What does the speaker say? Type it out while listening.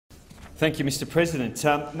Thank you, Mr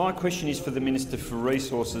President. My question is for the Minister for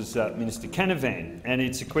Resources, Minister Canavan, and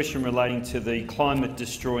it's a question relating to the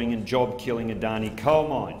climate-destroying and job-killing Adani coal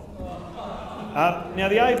mine. Now,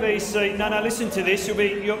 the ABC— no, listen to this.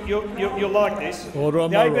 You'll like this. Order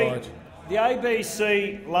on my right. The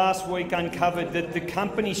ABC last week uncovered that the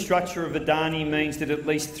company structure of Adani means that at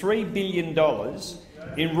least $3 billion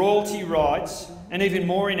in royalty rights and even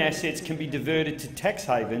more in assets can be diverted to tax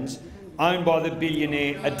havens owned by the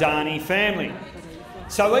billionaire Adani family.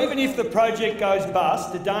 So even if the project goes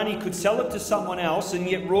bust, Adani could sell it to someone else and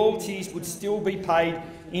yet royalties would still be paid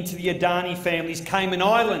into the Adani family's Cayman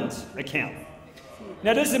Islands account.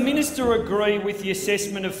 Now, does the minister agree with the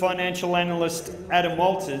assessment of financial analyst Adam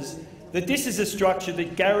Walters that this is a structure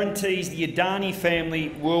that guarantees the Adani family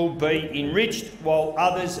will be enriched while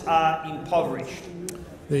others are impoverished?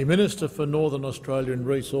 The Minister for Northern Australia and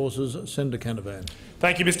Resources, Senator Canavan.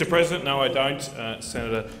 Thank you, Mr President. No, I don't,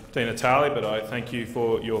 Senator Di Natale, but I thank you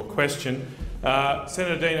for your question.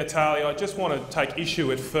 Senator Di Natale, I just want to take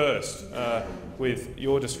issue at first with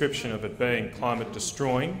your description of it being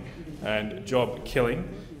climate-destroying and job-killing.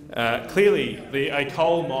 Clearly, a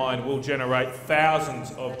coal mine will generate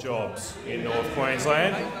thousands of jobs in North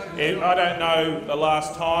Queensland. I don't know the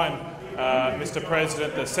last time, Mr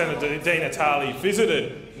President, that Senator Di Natale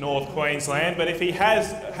visited North Queensland, but if he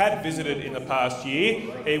had visited in the past year,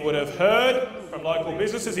 he would have heard from local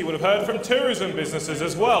businesses, he would have heard from tourism businesses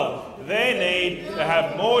as well, their need to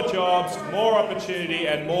have more jobs, more opportunity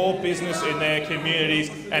and more business in their communities,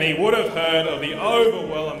 and he would have heard of the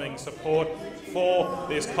overwhelming support for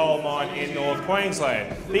this coal mine in North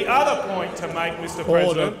Queensland. The other point to make, Mr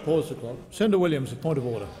President— Pause the clock. Senator Williams, a point of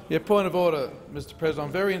order. Yeah, point of order, Mr President.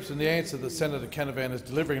 I'm very interested in the answer that Senator Canavan is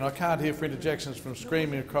delivering, and I can't hear for interjections from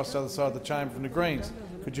screaming across the other side of the chamber from the Greens.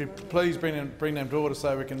 Could you please bring them to order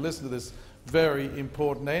so we can listen to this very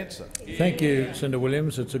important answer? Thank you, Senator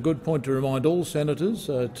Williams. It's a good point to remind all senators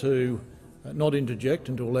to not interject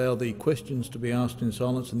and to allow the questions to be asked in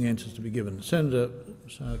silence and the answers to be given. Senator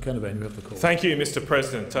Canavan, you have the call. Thank you, Mr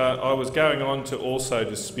President. I was going on to also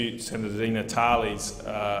dispute Senator Di Natale's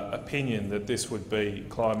opinion that this would be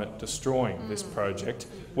climate-destroying, this project.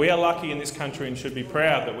 We are lucky in this country and should be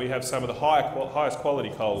proud that we have some of the highest quality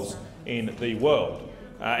coals in the world.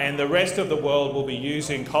 And the rest of the world will be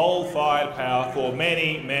using coal-fired power for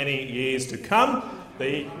many, many years to come.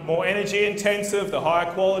 The more energy intensive, the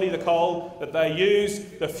higher quality the coal that they use,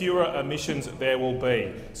 the fewer emissions there will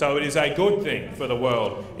be. So it is a good thing for the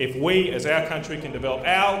world if we, as our country, can develop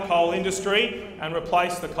our coal industry and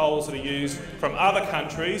replace the coals that are used from other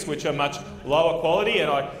countries which are much lower quality.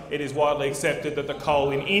 And it is widely accepted that the coal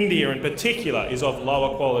in India in particular is of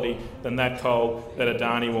lower quality than that coal that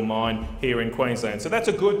Adani will mine here in Queensland. So that's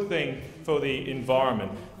a good thing for the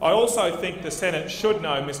environment. I also think the Senate should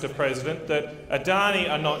know, Mr President, that Adani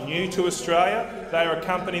are not new to Australia. They are a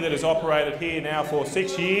company that has operated here now for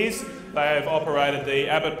 6 years. They have operated the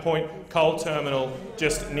Abbott Point coal terminal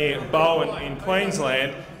just near Bowen in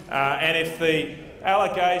Queensland. And if the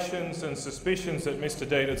allegations and suspicions that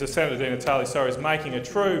Senator Di Natale is making are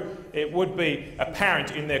true, it would be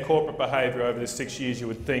apparent in their corporate behaviour over the 6 years, you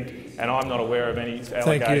would think, and I'm not aware of any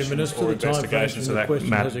allegations or investigations of that matter. The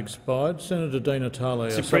question has expired. Senator Di Natale,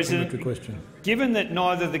 a supplementary question. Given that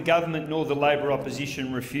neither the government nor the Labor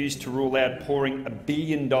opposition refused to rule out pouring $1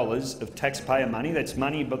 billion of taxpayer money, that's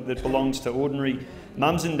money that belongs to ordinary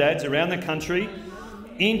mums and dads around the country,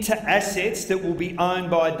 into assets that will be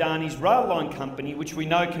owned by Adani's rail line company, which we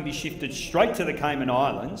know can be shifted straight to the Cayman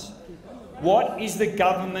Islands, what is the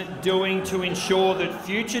government doing to ensure that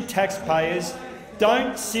future taxpayers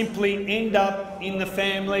don't simply end up in the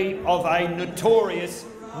family of a notorious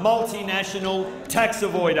multinational tax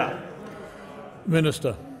avoider?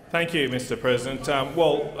 Minister. Thank you, Mr President.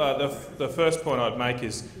 The first point I'd make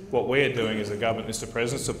is what we're doing as a government, Mr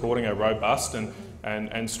President, supporting a robust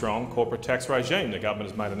and strong corporate tax regime. The government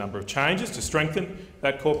has made a number of changes to strengthen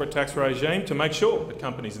that corporate tax regime to make sure that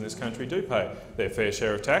companies in this country do pay their fair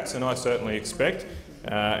share of tax, and I certainly expect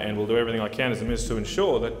and will do everything I can as a minister to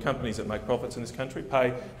ensure that companies that make profits in this country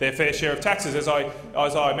pay their fair share of taxes. As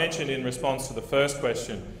I mentioned in response to the first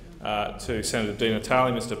question to Senator Di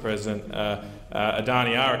Natale, Mr President,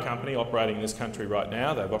 Adani are a company operating in this country right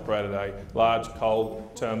now. They've operated a large coal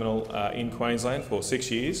terminal in Queensland for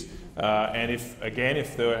 6 years. And if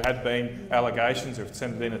there had been allegations, or if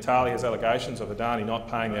Senator Di Natale has allegations of Adani not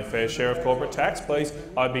paying their fair share of corporate tax, please,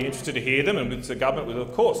 I'd be interested to hear them, and the government will,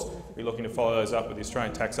 of course, be looking to follow those up with the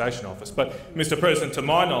Australian Taxation Office. But, Mr President, to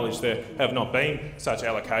my knowledge, there have not been such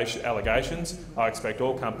allegations. I expect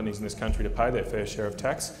all companies in this country to pay their fair share of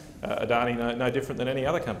tax. Adani no different than any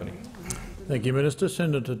other company. Thank you, Minister.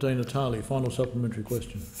 Senator Dina Talley, final supplementary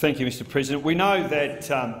question. Thank you, Mr President. We know that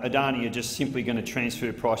Adani are just simply going to transfer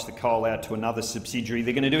the price of the coal out to another subsidiary.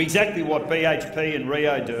 They're going to do exactly what BHP and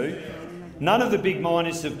Rio do. None of the big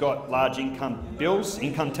miners have got large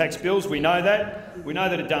income tax bills. We know that. We know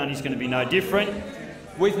that Adani is going to be no different.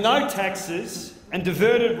 With no taxes and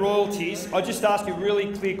diverted royalties, I just ask a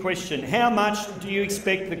really clear question. How much do you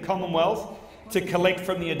expect the Commonwealth to collect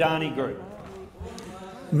from the Adani Group?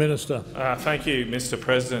 Minister. Thank you, Mr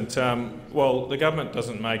President. Well, the government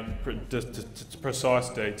doesn't make precise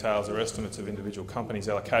details or estimates of individual companies'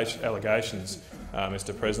 allegations,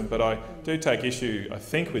 Mr President, but I do take issue, I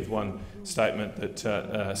think, with one statement that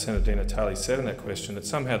Senator Dina Talley said in that question, that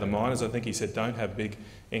somehow the miners, I think he said, don't have big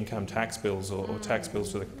income tax bills or tax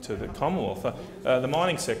bills to the Commonwealth. The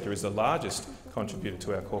mining sector is the largest contributor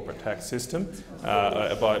to our corporate tax system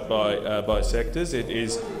by sectors. And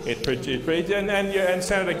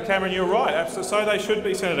Senator Cameron, you're right. So they should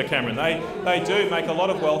be, Senator Cameron. They do make a lot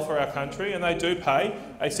of wealth for our country, and they do pay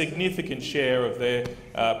a significant share of their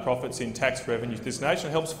profits in tax revenue to this nation.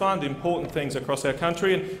 It helps fund important things across our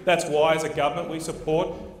country, and that's why, as a government, we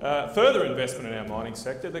support further investment in our mining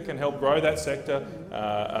sector that can help grow that sector,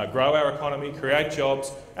 grow our economy, create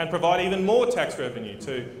jobs, and provide even more tax revenue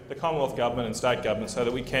to the Commonwealth Government and state government so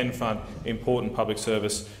that we can fund important public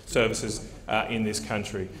services in this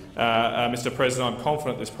country. Mr President, I'm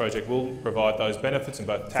confident this project will provide those benefits in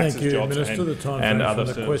both taxes, jobs Minister. and other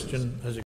services. Question has